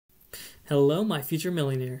Hello, my future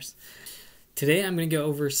millionaires. Today I'm going to go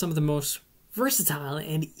over some of the most versatile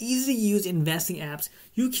and easy to use investing apps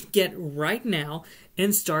you can get right now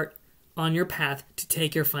and start on your path to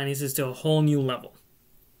take your finances to a whole new level.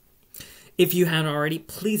 If you haven't already,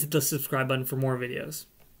 please hit the subscribe button for more videos.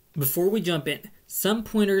 Before we jump in, some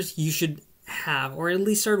pointers you should have, or at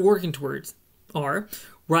least start working towards, are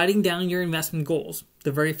writing down your investment goals,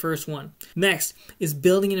 the very first one. Next is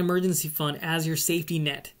building an emergency fund as your safety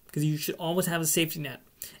net, because you should always have a safety net.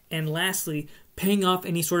 And lastly, paying off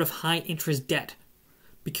any sort of high interest debt,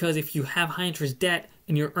 because if you have high interest debt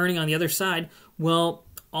and you're earning on the other side, well,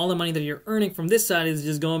 all the money that you're earning from this side is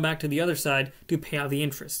just going back to the other side to pay out the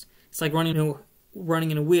interest. It's like running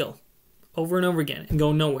in a wheel over and over again and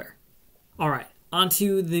going nowhere. All right, on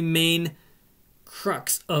to the main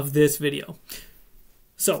crux of this video.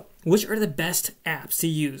 So, which are the best apps to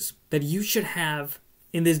use that you should have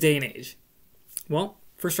in this day and age? Well,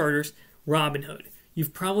 for starters, Robinhood.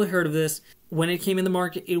 You've probably heard of this. When it came in the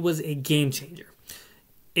market, it was a game changer.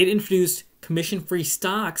 It introduced commission-free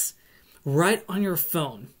stocks right on your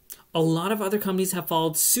phone. A lot of other companies have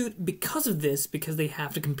followed suit because of this, because they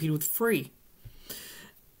have to compete with free.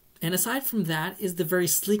 And aside from that is the very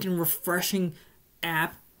sleek and refreshing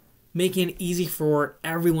app, making it easy for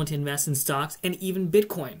everyone to invest in stocks and even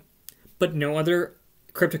Bitcoin, but no other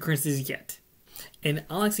cryptocurrencies yet. And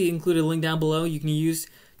I'll actually include a link down below you can use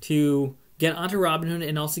to get onto Robinhood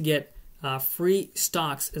and also get free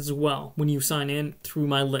stocks as well when you sign in through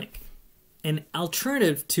my link. An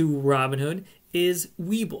alternative to Robinhood is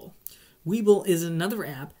Webull. Webull is another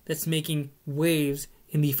app that's making waves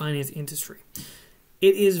in the finance industry.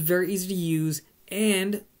 It is very easy to use,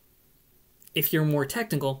 and if you're more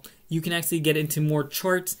technical, you can actually get into more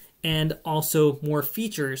charts and also more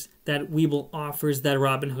features that Webull offers that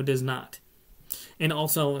Robinhood does not. And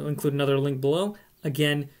also I'll include another link below,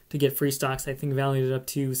 again, to get free stocks, I think valued up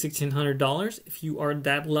to $1,600. If you are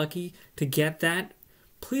that lucky to get that,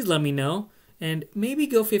 please let me know, and maybe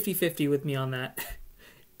go 50-50 with me on that.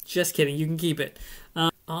 Just kidding, you can keep it.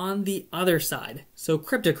 On the other side, so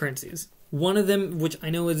cryptocurrencies. One of them, which I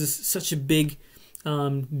know is such a big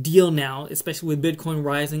deal now, especially with Bitcoin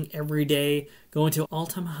rising every day, going to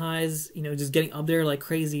all-time highs, just getting up there like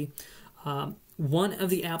crazy. One of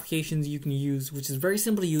the applications you can use, which is very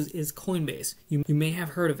simple to use, is Coinbase. You may have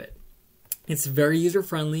heard of it. It's very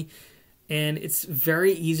user-friendly, and it's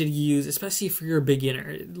very easy to use, especially if you're a beginner.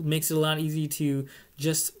 It makes it a lot easy to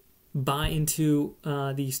just buy into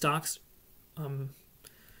the stocks,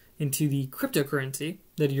 into the cryptocurrency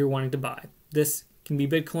that you're wanting to buy. This can be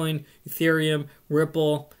Bitcoin, Ethereum,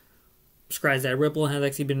 Ripple. Besides that, Ripple has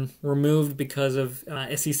actually been removed because of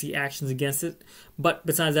SEC actions against it. But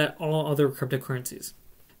besides that, all other cryptocurrencies.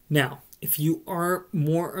 Now, if you are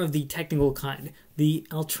more of the technical kind, the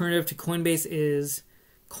alternative to Coinbase is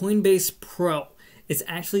Coinbase Pro. It's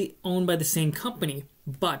actually owned by the same company,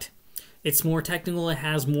 but it's more technical. It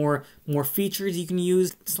has more features you can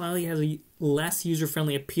use. Slightly has a less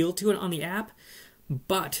user-friendly appeal to it on the app.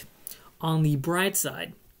 But on the bright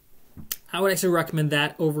side, I would actually recommend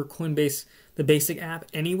that over Coinbase, the basic app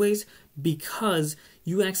anyways, because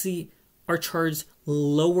you actually are charged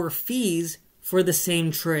lower fees for the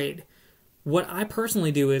same trade. What I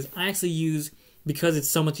personally do is I actually use, because it's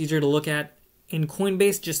so much easier to look at in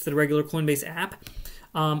Coinbase, just the regular Coinbase app,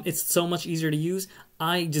 it's so much easier to use.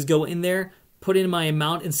 I just go in there, put in my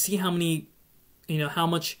amount, and see how many, how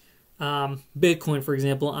much Bitcoin, for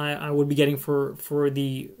example, I would be getting for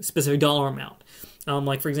the specific dollar amount.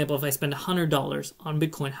 Like, for example, if I spend $100 on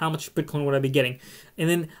Bitcoin, how much Bitcoin would I be getting? And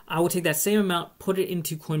then I would take that same amount, put it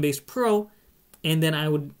into Coinbase Pro, and then I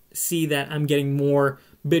would see that I'm getting more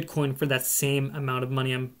Bitcoin for that same amount of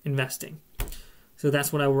money I'm investing. So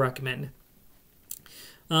that's what I would recommend.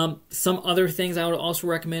 Some other things I would also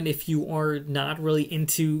recommend if you are not really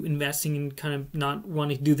into investing and kind of not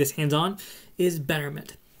wanting to do this hands-on is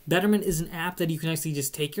Betterment. Betterment is an app that you can actually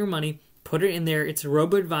just take your money, put it in there. It's a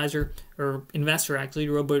robo-advisor, or investor actually,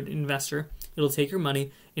 robo-investor. It'll take your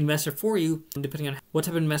money, invest it for you, depending on what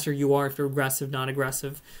type of investor you are, if you're aggressive, not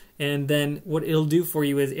aggressive. And then what it'll do for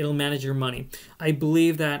you is it'll manage your money. I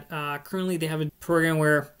believe that currently they have a program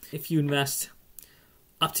where if you invest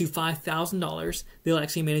up to $5,000, they'll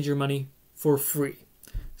actually manage your money for free.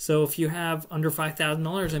 So if you have under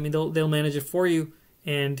 $5,000, I mean, they'll manage it for you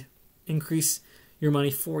and increase your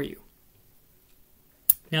money for you.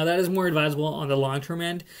 Now, that is more advisable on the long-term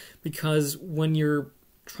end, because when you're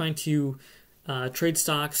trying to trade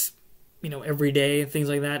stocks, every day and things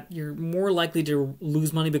like that, you're more likely to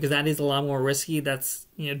lose money because that is a lot more risky. That's,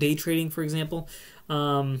 day trading, for example.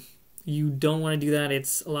 You don't want to do that.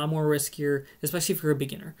 It's a lot more riskier, especially if you're a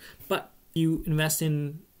beginner. But You invest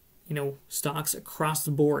in, stocks across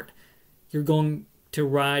the board. You're going to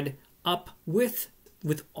ride up with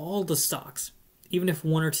all the stocks, even if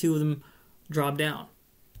one or two of them drop down.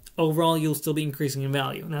 Overall, you'll still be increasing in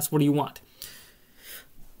value, and that's what you want.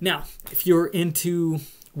 Now, if you're into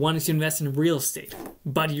wanting to invest in real estate,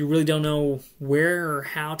 but you really don't know where or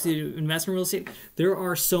how to invest in real estate, there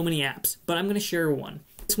are so many apps, but I'm going to share one.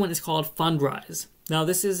 This one is called Fundrise. Now,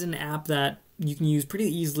 this is an app that you can use pretty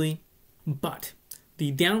easily, but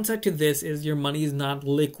the downside to this is your money is not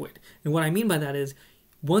liquid. And what I mean by that is,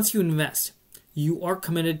 once you invest, you are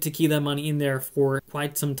committed to keep that money in there for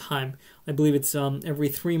quite some time. I believe it's every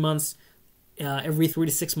 3 months, every 3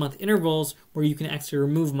 to 6 month intervals where you can actually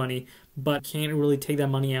remove money, but can't really take that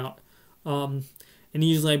money out. And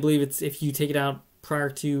usually I believe it's if you take it out prior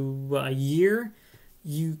to a year,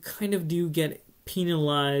 you kind of do get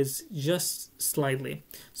penalized just slightly.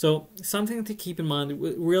 So something to keep in mind.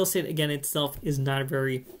 Real estate, again, itself is not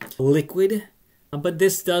very liquid, but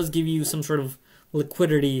this does give you some sort of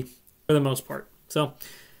liquidity for the most part. So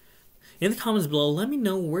in the comments below, let me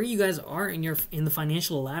know where you guys are in the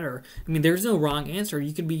financial ladder. I mean, there's no wrong answer.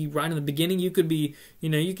 You could be right in the beginning. You could be,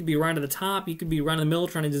 you could be right at the top. You could be right in the middle,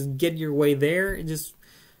 trying to just get your way there.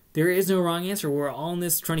 There is no wrong answer. We're all in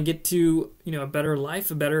this trying to get to, a better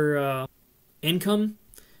life, a better income,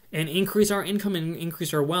 and increase our income and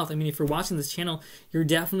increase our wealth. I mean, if you're watching this channel, you're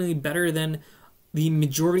definitely better than the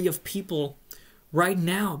majority of people right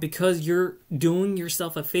now because you're doing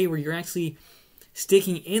yourself a favor. You're actually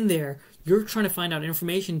sticking in there. You're trying to find out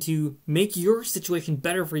information to make your situation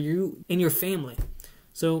better for you and your family.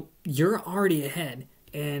 So you're already ahead,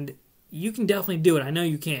 and you can definitely do it. I know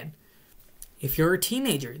you can. If you're a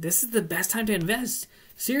teenager, this is the best time to invest.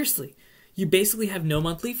 Seriously. You basically have no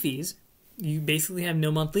monthly fees. You basically have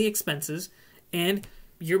no monthly expenses, and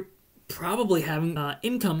you're probably having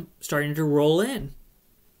income starting to roll in.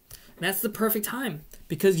 And that's the perfect time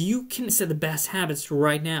because you can set the best habits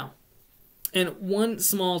right now. And one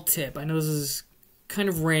small tip, I know this is kind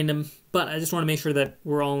of random, but I just want to make sure that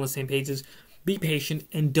we're all on the same page, is be patient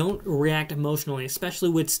and don't react emotionally, especially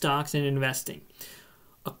with stocks and investing.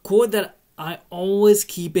 A quote that I always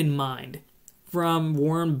keep in mind from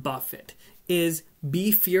Warren Buffett is,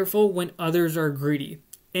 be fearful when others are greedy,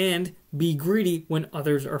 and be greedy when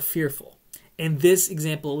others are fearful. And this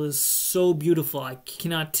example is so beautiful. I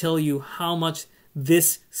cannot tell you how much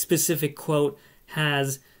this specific quote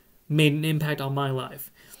has made an impact on my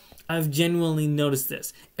life. I've genuinely noticed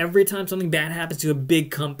this. Every time something bad happens to a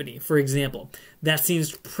big company, for example, that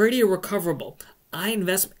seems pretty recoverable, I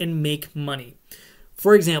invest and make money.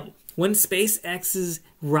 For example, when SpaceX's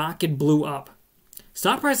rocket blew up,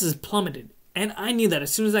 stock prices plummeted. And I knew that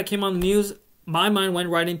as soon as that came on the news, my mind went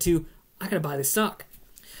right into, I gotta buy this stock.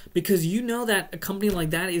 Because you know that a company like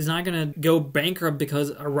that is not gonna go bankrupt because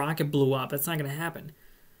a rocket blew up. That's not gonna happen.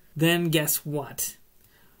 Then guess what?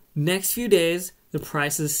 Next few days, the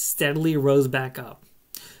prices steadily rose back up.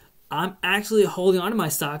 I'm actually holding on to my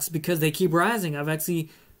stocks because they keep rising. I've actually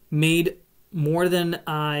made more than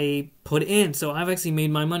I put in. So I've actually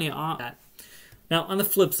made my money on that. Now, on the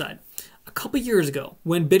flip side, a couple years ago,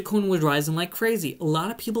 when Bitcoin was rising like crazy, a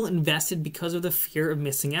lot of people invested because of the fear of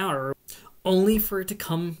missing out, or only for it to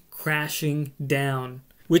come crashing down.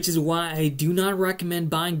 Which is why I do not recommend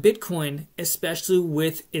buying Bitcoin, especially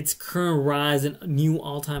with its current rise and new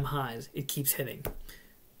all-time highs. It keeps hitting.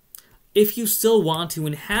 If you still want to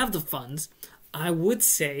and have the funds, I would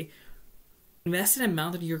say invest in an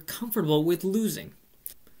amount that you're comfortable with losing.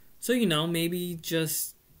 So, maybe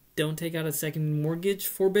just don't take out a second mortgage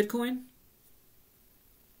for Bitcoin.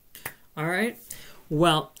 Alright,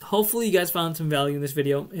 well, hopefully you guys found some value in this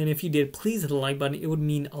video, and if you did, please hit the like button. It would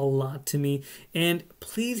mean a lot to me, and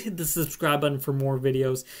please hit the subscribe button for more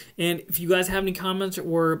videos. And if you guys have any comments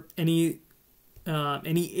or any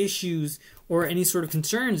issues or any sort of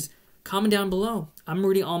concerns, comment down below. I'm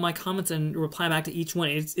reading all my comments and reply back to each one.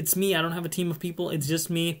 It's me. I don't have a team of people. It's just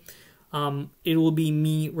me. It will be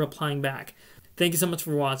me replying back. Thank you so much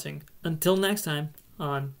for watching. Until next time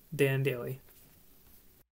on Dan Daily.